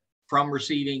replenishment from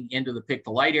receiving into the pick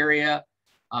to light area.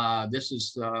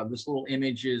 This little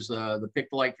image is the pick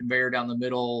to light conveyor down the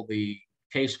middle, the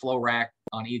case flow rack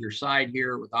on either side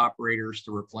here with operators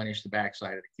to replenish the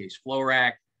backside of the case flow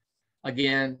rack.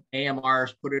 Again,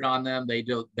 AMRs, put it on them.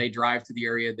 They drive to the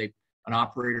area. An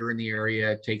operator in the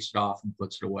area takes it off and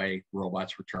puts it away.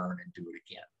 Robots return and do it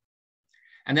again.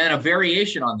 And then a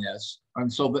variation on this,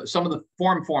 and so some of the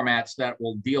form formats that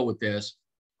will deal with this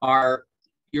are,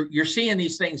 you're seeing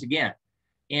these things again.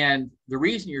 And the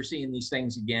reason you're seeing these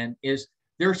things again is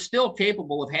they're still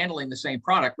capable of handling the same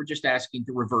product. We're just asking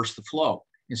to reverse the flow.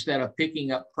 Instead of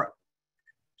picking up,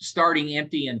 starting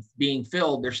empty and being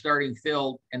filled, they're starting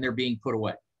filled and they're being put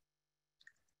away.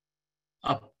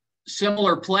 A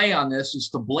similar play on this is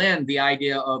to blend the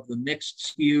idea of the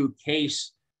mixed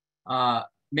case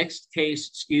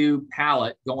SKU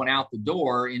pallet going out the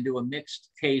door into a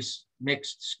mixed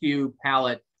SKU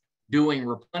pallet doing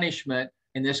replenishment.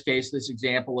 In this case, this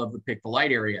example of the pick the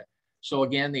light area. So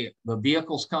again, the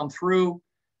vehicles come through,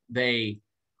 they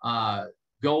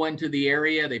go into the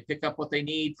area, they pick up what they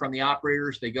need from the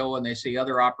operators, they go and they see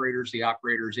other operators, the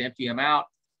operators empty them out,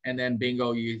 and then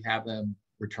bingo, you have them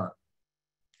return.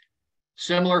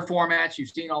 Similar formats, you've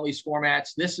seen all these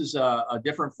formats. This is a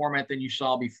different format than you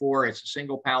saw before. It's a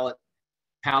single pallet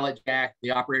jack. The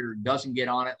operator doesn't get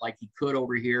on it like he could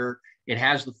over here. It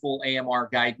has the full AMR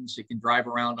guidance. It can drive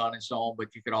around on its own,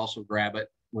 but you could also grab it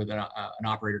with an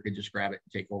operator could just grab it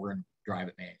and take over and drive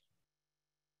it manually.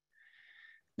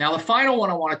 Now, the final one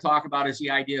I want to talk about is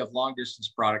the idea of long distance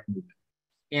product movement.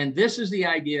 And this is the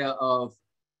idea of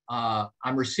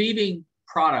I'm receiving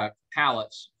product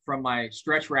pallets from my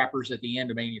stretch wrappers at the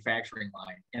end of manufacturing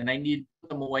line, and I need to put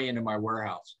them away into my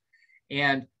warehouse.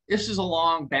 And this is a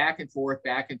long back and forth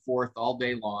all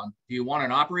day long. Do you want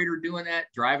an operator doing that,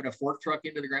 driving a fork truck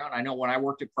into the ground? I know when I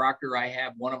worked at Procter, I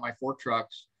had one of my fork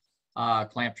trucks,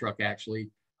 clamp truck actually.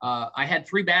 I had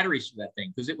 3 batteries for that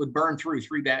thing because it would burn through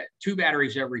 2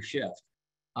 batteries every shift.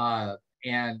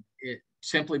 And it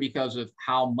simply because of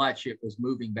how much it was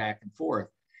moving back and forth.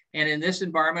 And in this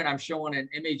environment, I'm showing an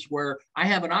image where I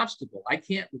have an obstacle. I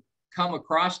can't come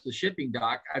across the shipping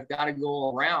dock. I've got to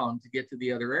go around to get to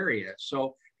the other area.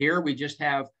 So here we just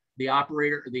have the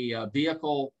operator, the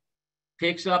vehicle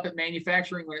picks up at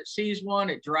manufacturing when it sees one,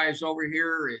 it drives over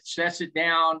here, it sets it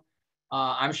down.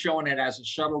 I'm showing it as a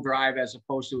shuttle drive as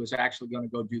opposed to it's actually going to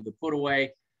go do the put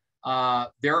away.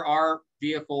 There are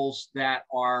vehicles that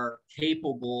are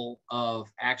capable of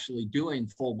actually doing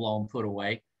full-blown put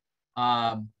away.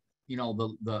 You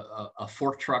know, a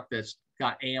fork truck that's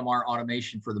got AMR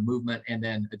automation for the movement and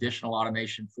then additional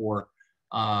automation for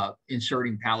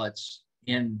inserting pallets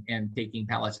in and taking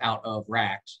pallets out of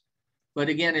racks. But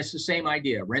again, it's the same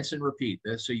idea, rinse and repeat.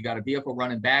 So you got a vehicle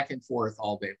running back and forth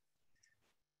all day.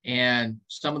 And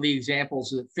some of the examples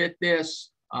that fit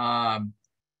this,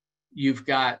 you've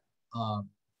got,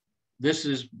 this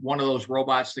is one of those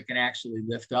robots that can actually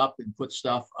lift up and put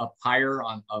stuff up higher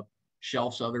on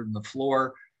shelves other than the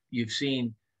floor. You've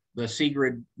seen the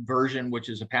Seagrid version, which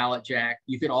is a pallet jack.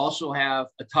 You could also have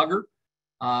a tugger.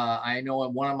 I know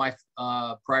in one of my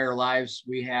prior lives,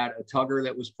 we had a tugger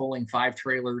that was pulling 5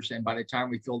 trailers. And by the time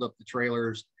we filled up the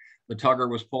trailers, the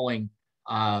tugger was pulling,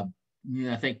 I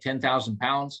think 10,000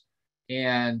 pounds.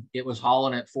 And it was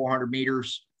hauling at 400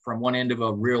 meters from one end of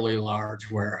a really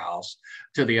large warehouse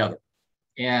to the other.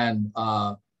 And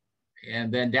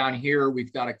then down here,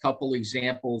 we've got a couple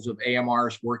examples of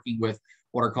AMRs working with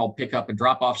what are called pickup and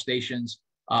drop off stations.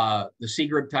 The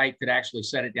Seagrid type could actually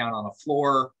set it down on a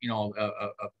floor, you know,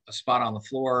 a spot on the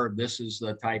floor. This is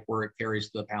the type where it carries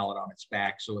the pallet on its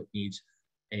back. So it needs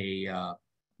a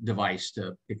device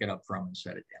to pick it up from and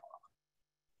set it down on.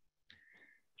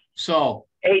 So,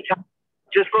 Hey, Tom,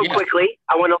 just real Yes. quickly,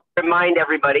 I want to remind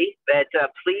everybody that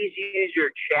please use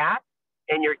your chat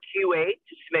and your QA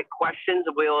to submit questions,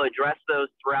 and we'll address those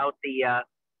throughout the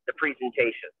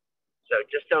presentation. So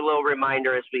just a little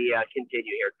reminder as we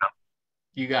continue here, Tom.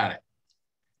 You got it.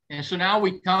 And so now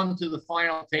we come to the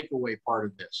final takeaway part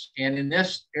of this. And in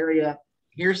this area,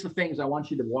 here's the things I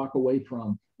want you to walk away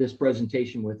from this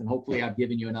presentation with, and hopefully I've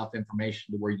given you enough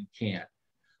information to where you can.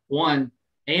 One,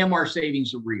 AMR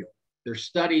savings are real. There's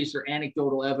studies, they're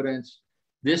anecdotal evidence.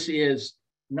 This is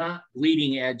not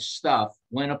leading edge stuff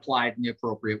when applied in the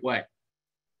appropriate way.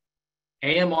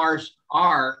 AMRs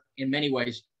are, in many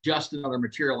ways, just another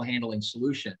material handling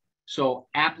solution. So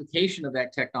application of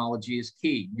that technology is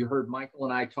key. You heard Michael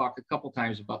and I talk a couple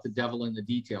times about the devil in the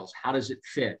details. How does it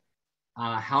fit?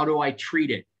 How do I treat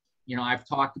it? You know, I've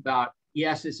talked about,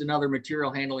 yes, it's another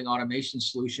material handling automation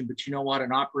solution, but you know what?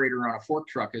 An operator on a fork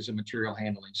truck is a material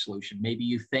handling solution. Maybe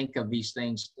you think of these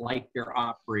things like they're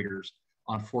operators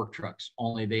on fork trucks,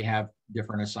 only they have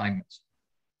different assignments.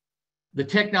 The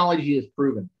technology is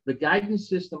proven. The guidance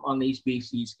system on these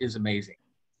beasties is amazing.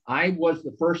 I was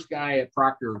the first guy at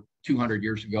Procter 200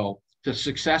 years ago to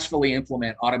successfully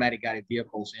implement automatic guided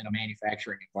vehicles in a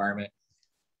manufacturing environment.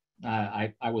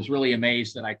 I was really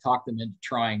amazed that I talked them into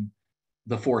trying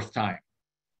the fourth time.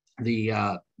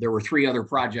 There were 3 other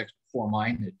projects before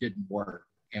mine that didn't work,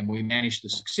 and we managed to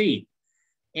succeed.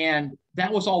 And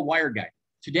that was all wire guided.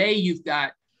 Today, you've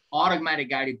got automatic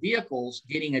guided vehicles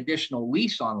getting additional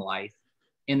lease on life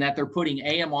in that they're putting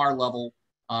AMR level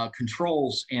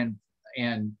controls and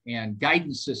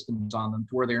guidance systems on them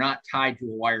to where they're not tied to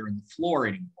a wire in the floor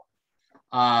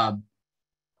anymore.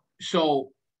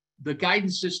 So the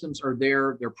guidance systems are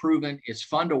there. They're proven. It's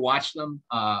fun to watch them.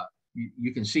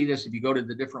 You can see this if you go to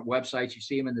the different websites. You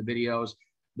see them in the videos.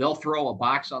 They'll throw a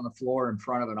box on the floor in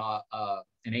front of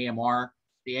an AMR.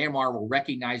 The AMR will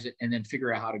recognize it and then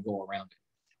figure out how to go around it.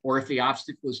 Or if the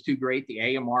obstacle is too great,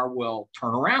 the AMR will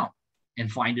turn around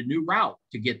and find a new route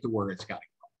to get to where it's got to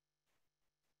go.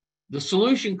 The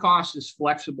solution cost is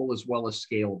flexible as well as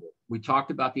scalable. We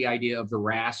talked about the idea of the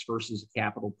RAS versus a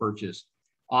capital purchase,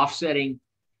 offsetting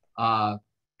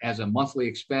as a monthly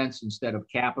expense instead of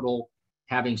capital,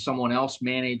 having someone else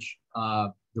manage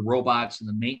the robots and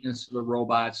the maintenance of the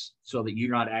robots so that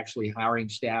you're not actually hiring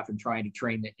staff and trying to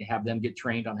train them, have them get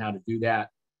trained on how to do that,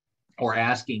 or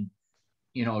asking,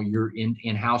 you know, your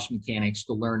in-house mechanics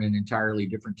to learn an entirely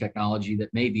different technology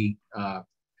that may be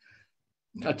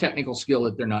a technical skill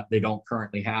that they don't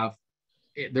currently have.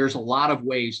 There's a lot of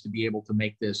ways to be able to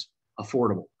make this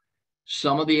affordable.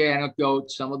 Some of the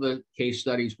anecdotes, some of the case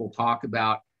studies will talk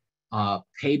about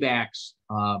paybacks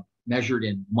measured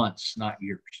in months, not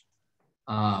years.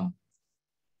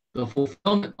 The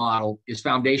fulfillment model is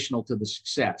foundational to the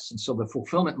success. And so the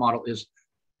fulfillment model is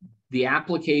the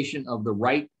application of the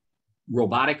right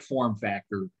robotic form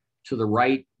factor to the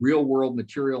right real world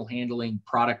material handling,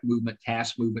 product movement,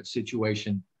 task movement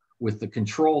situation with the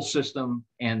control system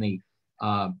and the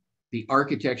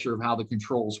architecture of how the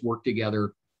controls work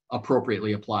together,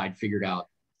 appropriately applied, figured out,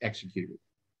 executed.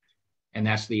 And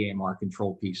that's the AMR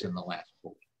control piece in the last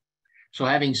bullet. So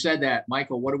having said that,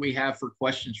 Michael, what do we have for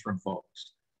questions from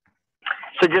folks?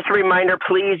 So just a reminder,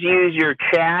 please use your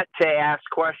chat to ask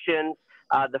questions.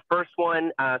 The first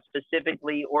one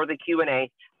specifically, or the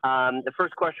Q&A, the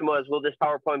first question was, will this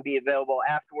PowerPoint be available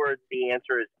afterwards? The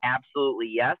answer is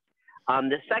absolutely yes.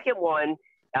 The second one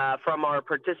from our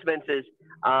participants is,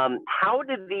 how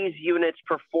do these units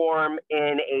perform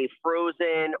in a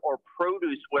frozen or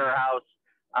produce warehouse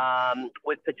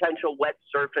with potential wet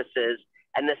surfaces?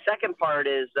 And the second part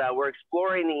is we're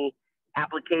exploring the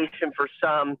application for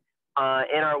some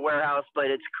in our warehouse, but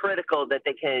it's critical that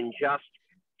they can adjust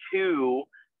to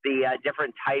the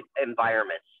different type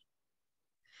environments.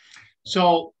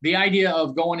 So the idea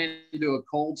of going into a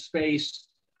cold space,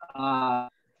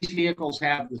 these vehicles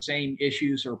have the same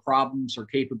issues or problems or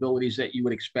capabilities that you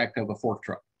would expect of a fork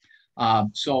truck.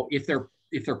 So if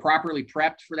they're properly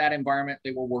prepped for that environment,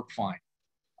 they will work fine.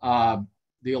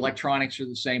 The electronics are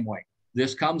the same way.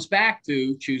 This comes back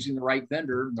to choosing the right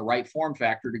vendor and the right form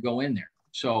factor to go in there.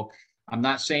 So I'm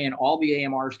not saying all the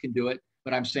AMRs can do it,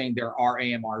 but I'm saying there are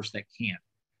AMRs that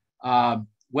can.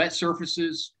 Wet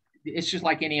surfaces, it's just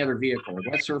like any other vehicle. A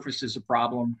wet surface is a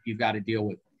problem you've got to deal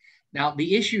with. Now,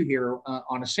 the issue here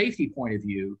on a safety point of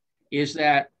view is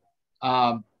that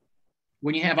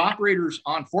when you have operators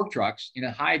on fork trucks in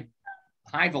a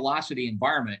high velocity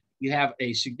environment, you have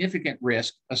a significant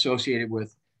risk associated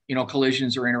with, you know,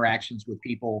 collisions or interactions with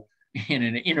people in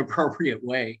an inappropriate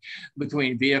way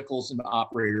between vehicles and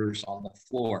operators on the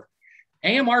floor.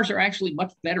 AMRs are actually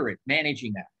much better at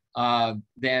managing that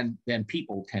than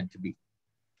people tend to be.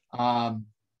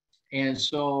 And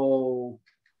so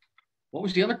what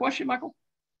was the other question, Michael?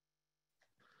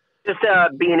 Just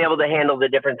being able to handle the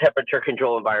different temperature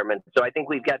control environments. So I think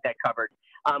we've got that covered.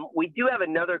 We do have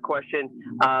another question.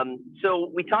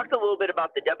 So we talked a little bit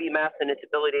about the WMS and its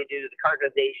ability to do the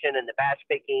cartonization and the batch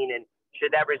picking, and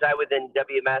should that reside within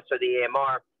WMS or the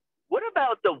AMR? What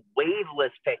about the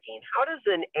waveless picking? How does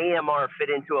an AMR fit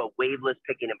into a waveless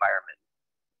picking environment?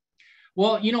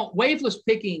 Well, you know, waveless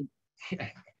picking,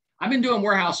 I've been doing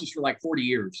warehouses for like 40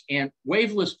 years, and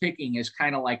waveless picking is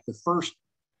kind of like the first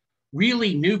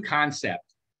really new concept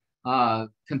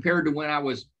compared to when I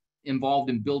was involved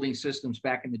in building systems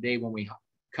back in the day when we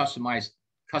customized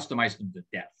them to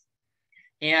death.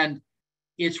 And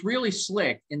it's really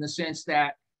slick in the sense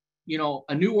that, you know,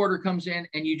 a new order comes in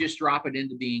and you just drop it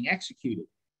into being executed.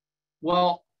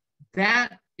 Well,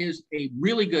 that is a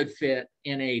really good fit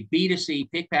in a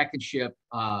B2C pick, pack, and ship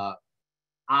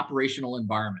operational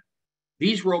environment.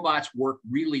 These robots work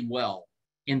really well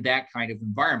in that kind of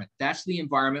environment. That's the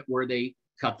environment where they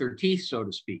cut their teeth, so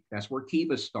to speak. That's where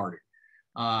Kiva started.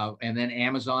 And then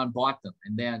Amazon bought them.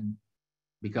 And then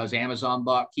because Amazon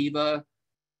bought Kiva,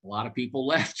 a lot of people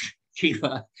left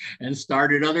Kiva and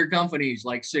started other companies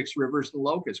like Six Rivers to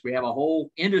Locust. We have a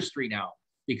whole industry now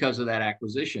because of that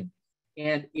acquisition.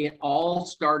 And it all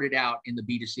started out in the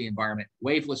B2C environment.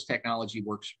 Waveless technology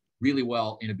works really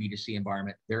well in a B2C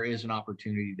environment. There is an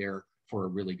opportunity there for a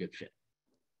really good fit.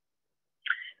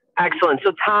 Excellent.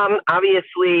 So Tom,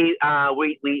 obviously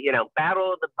we you know,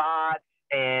 battle of the bots,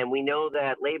 and we know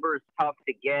that labor is tough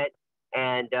to get.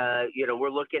 And, you know, we're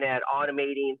looking at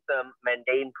automating some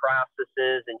mundane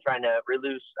processes and trying to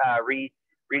reduce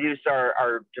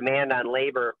our demand on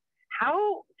labor.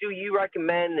 How do you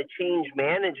recommend the change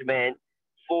management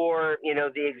for, you know,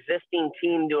 the existing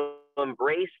team to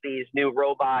embrace these new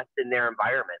robots in their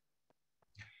environment?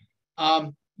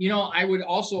 You know, I would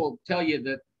also tell you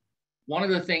that one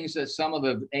of the things that some of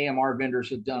the AMR vendors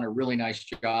have done a really nice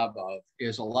job of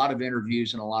is a lot of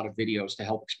interviews and a lot of videos to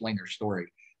help explain their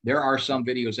story. There are some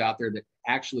videos out there that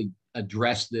actually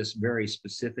address this very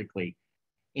specifically.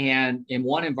 And in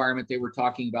one environment, they were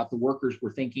talking about the workers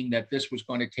were thinking that this was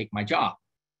going to take my job.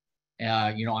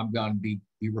 You know, I'm going to be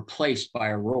replaced by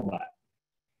a robot.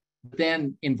 But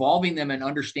then involving them in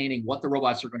understanding what the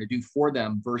robots are going to do for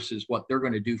them versus what they're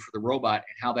going to do for the robot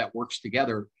and how that works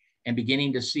together, and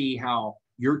beginning to see how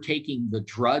you're taking the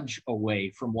drudge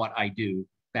away from what I do.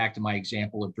 Back to my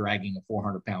example of dragging a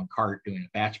 400-pound cart, doing a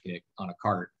batch pick on a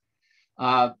cart.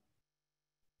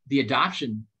 The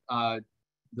adoption,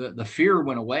 the fear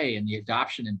went away, and the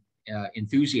adoption and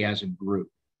enthusiasm grew.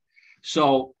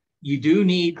 So you do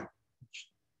need,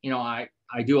 you know, I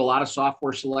do a lot of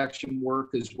software selection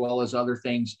work as well as other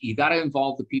things. You got to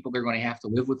involve the people that are going to have to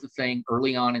live with the thing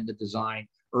early on in the design,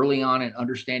 early on in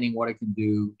understanding what it can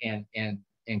do, and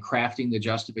crafting the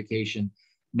justification.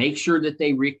 Make sure that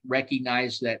they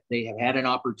recognize that they have had an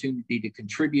opportunity to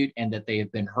contribute and that they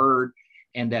have been heard,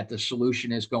 and that the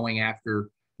solution is going after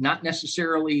not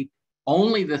necessarily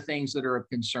only the things that are of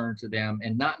concern to them,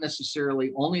 and not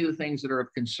necessarily only the things that are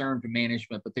of concern to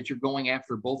management, but that you're going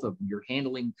after both of them. You're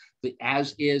handling the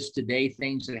as is today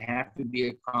things that have to be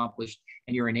accomplished,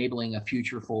 and you're enabling a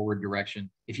future forward direction.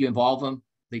 If you involve them,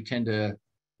 they tend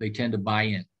to buy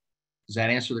in. Does that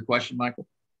answer the question, Michael?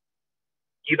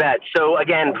 You bet. So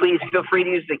again, please feel free to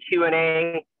use the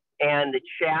Q&A and the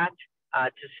chat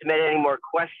to submit any more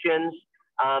questions.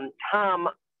 Tom,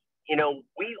 you know,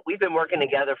 we've been working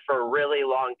together for a really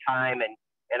long time,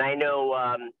 and I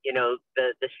know, you know,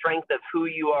 the strength of who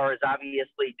you are is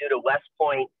obviously due to West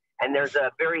Point, and there's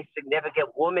a very significant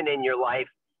woman in your life.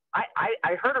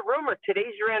 I heard a rumor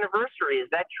today's your anniversary. Is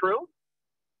that true?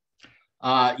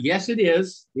 Yes, it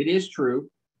is. It is true.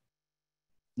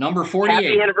 Number 48.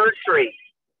 Happy anniversary.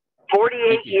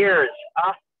 48 years.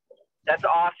 That's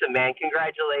awesome, man.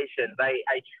 Congratulations. I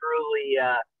truly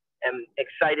am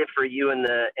excited for you and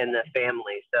the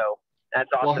family. So that's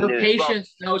awesome. Well, her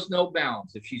patience knows no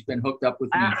bounds if she's been hooked up with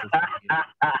me for 40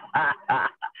 years.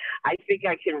 I think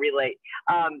I can relate.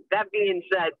 That being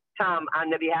said, Tom, on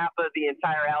the behalf of the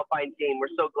entire Alpine team,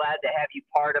 we're so glad to have you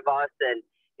part of us, and,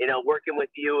 you know, working with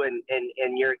you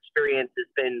and your experience has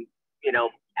been, you know,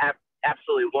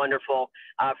 absolutely wonderful.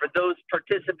 For those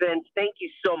participants, thank you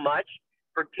so much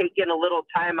for taking a little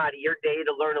time out of your day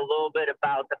to learn a little bit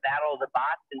about the battle of the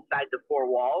bots inside the four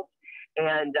walls.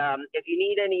 And if you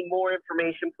need any more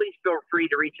information, please feel free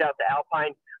to reach out to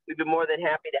Alpine. We'd be more than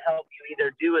happy to help you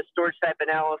either do a storage type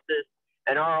analysis,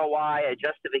 an ROI, a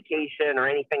justification, or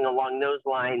anything along those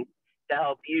lines to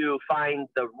help you find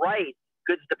the right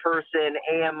goods to person,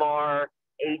 AMR,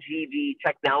 AGV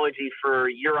technology for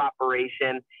your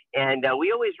operation. And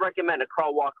we always recommend a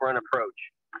crawl, walk, run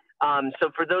approach.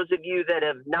 So for those of you that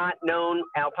have not known,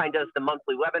 Alpine does the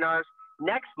monthly webinars.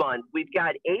 Next month, we've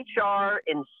got HR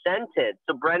incentives.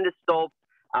 So Brenda Stoltz,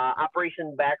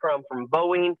 operations background from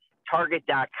Boeing,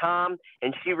 Target.com,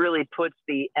 and she really puts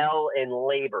the L in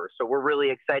labor. So we're really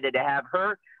excited to have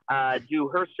her do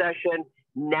her session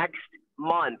next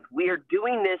month. We are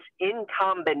doing this in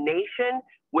combination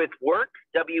with WERC,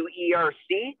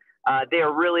 W-E-R-C. They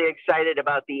are really excited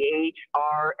about the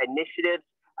HR initiatives,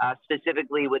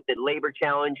 specifically with the labor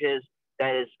challenges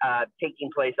that is taking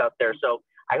place out there. So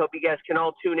I hope you guys can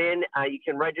all tune in. You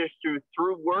can register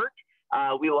through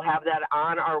WERC. We will have that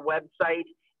on our website.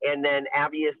 And then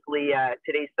obviously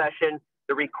today's session,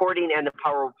 the recording and the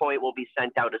PowerPoint will be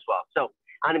sent out as well. So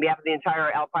on behalf of the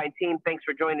entire Alpine team, thanks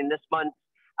for joining this month's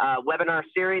webinar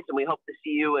series, and we hope to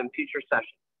see you in future sessions.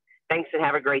 Thanks and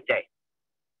have a great day.